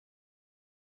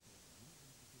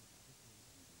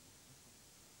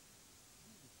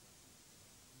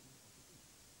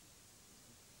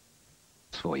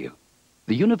for you.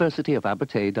 The University of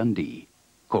Abertay, Dundee.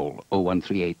 Call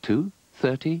 01382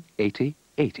 30 80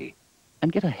 80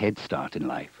 and get a head start in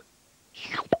life.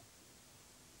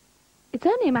 It's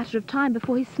only a matter of time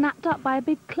before he's snapped up by a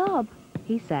big club,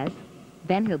 he says.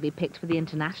 Then he'll be picked for the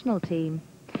international team.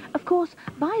 Of course,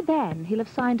 by then he'll have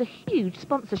signed a huge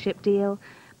sponsorship deal.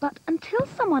 But until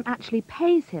someone actually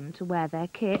pays him to wear their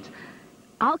kit,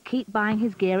 I'll keep buying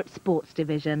his gear at Sports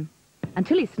Division.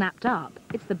 Until he's snapped up,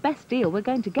 it's the best deal we're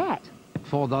going to get.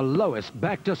 For the lowest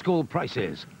back-to-school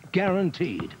prices,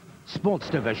 guaranteed. Sports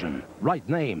Division. Right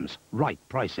names, right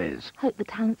prices. Hope the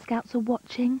talent scouts are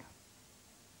watching.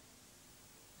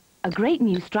 A great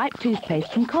new striped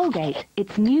toothpaste from Colgate.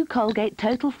 It's new Colgate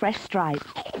Total Fresh Stripe.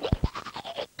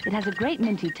 It has a great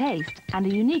minty taste and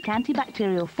a unique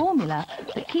antibacterial formula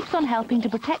that keeps on helping to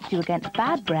protect you against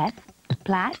bad breath,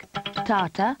 plaque,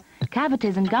 tartar,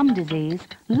 cavities and gum disease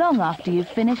long after you've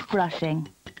finished brushing.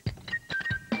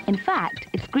 In fact,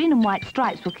 its green and white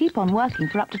stripes will keep on working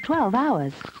for up to 12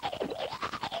 hours.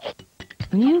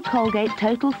 New Colgate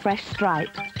Total Fresh Stripe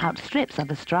outstrips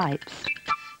other stripes.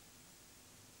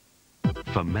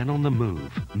 For men on the move,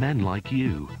 men like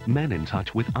you, men in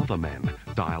touch with other men,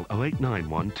 dial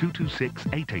 0891 226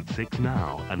 886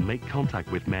 now and make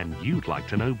contact with men you'd like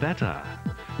to know better.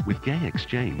 With Gay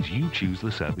Exchange, you choose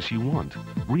the service you want.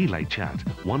 Relay chat,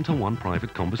 one-to-one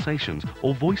private conversations,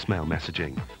 or voicemail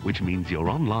messaging, which means you're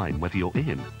online whether you're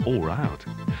in or out.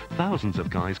 Thousands of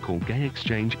guys call Gay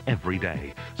Exchange every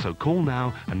day, so call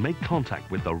now and make contact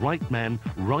with the right men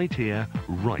right here,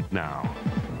 right now.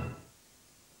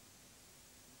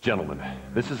 Gentlemen,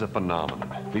 this is a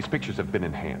phenomenon. These pictures have been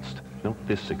enhanced. Note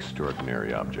this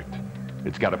extraordinary object.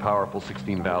 It's got a powerful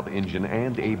 16-valve engine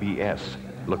and ABS.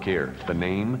 Look here, the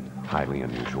name, highly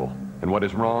unusual. And what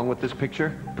is wrong with this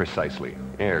picture? Precisely,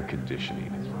 air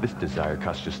conditioning. This Desire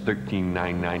costs just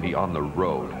 $13,990 on the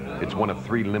road. It's one of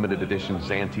 3 limited edition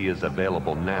Xantias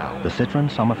available now. The Citroen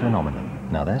Summer Phenomenon.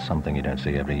 Now there's something you don't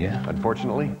see every year.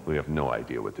 Unfortunately, we have no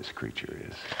idea what this creature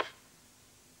is.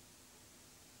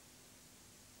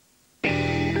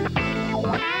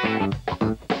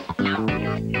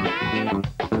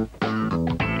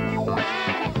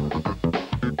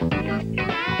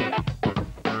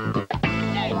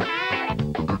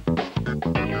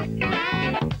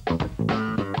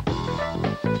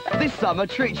 This summer,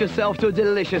 treat yourself to a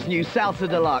delicious new Salsa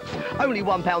Deluxe. Only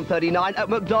 £1.39 at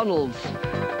McDonald's.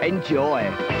 Enjoy.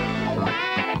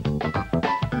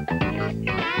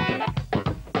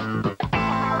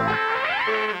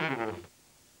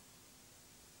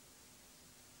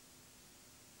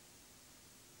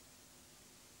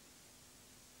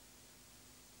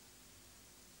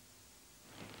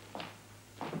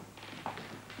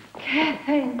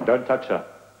 Kevin. Don't touch her.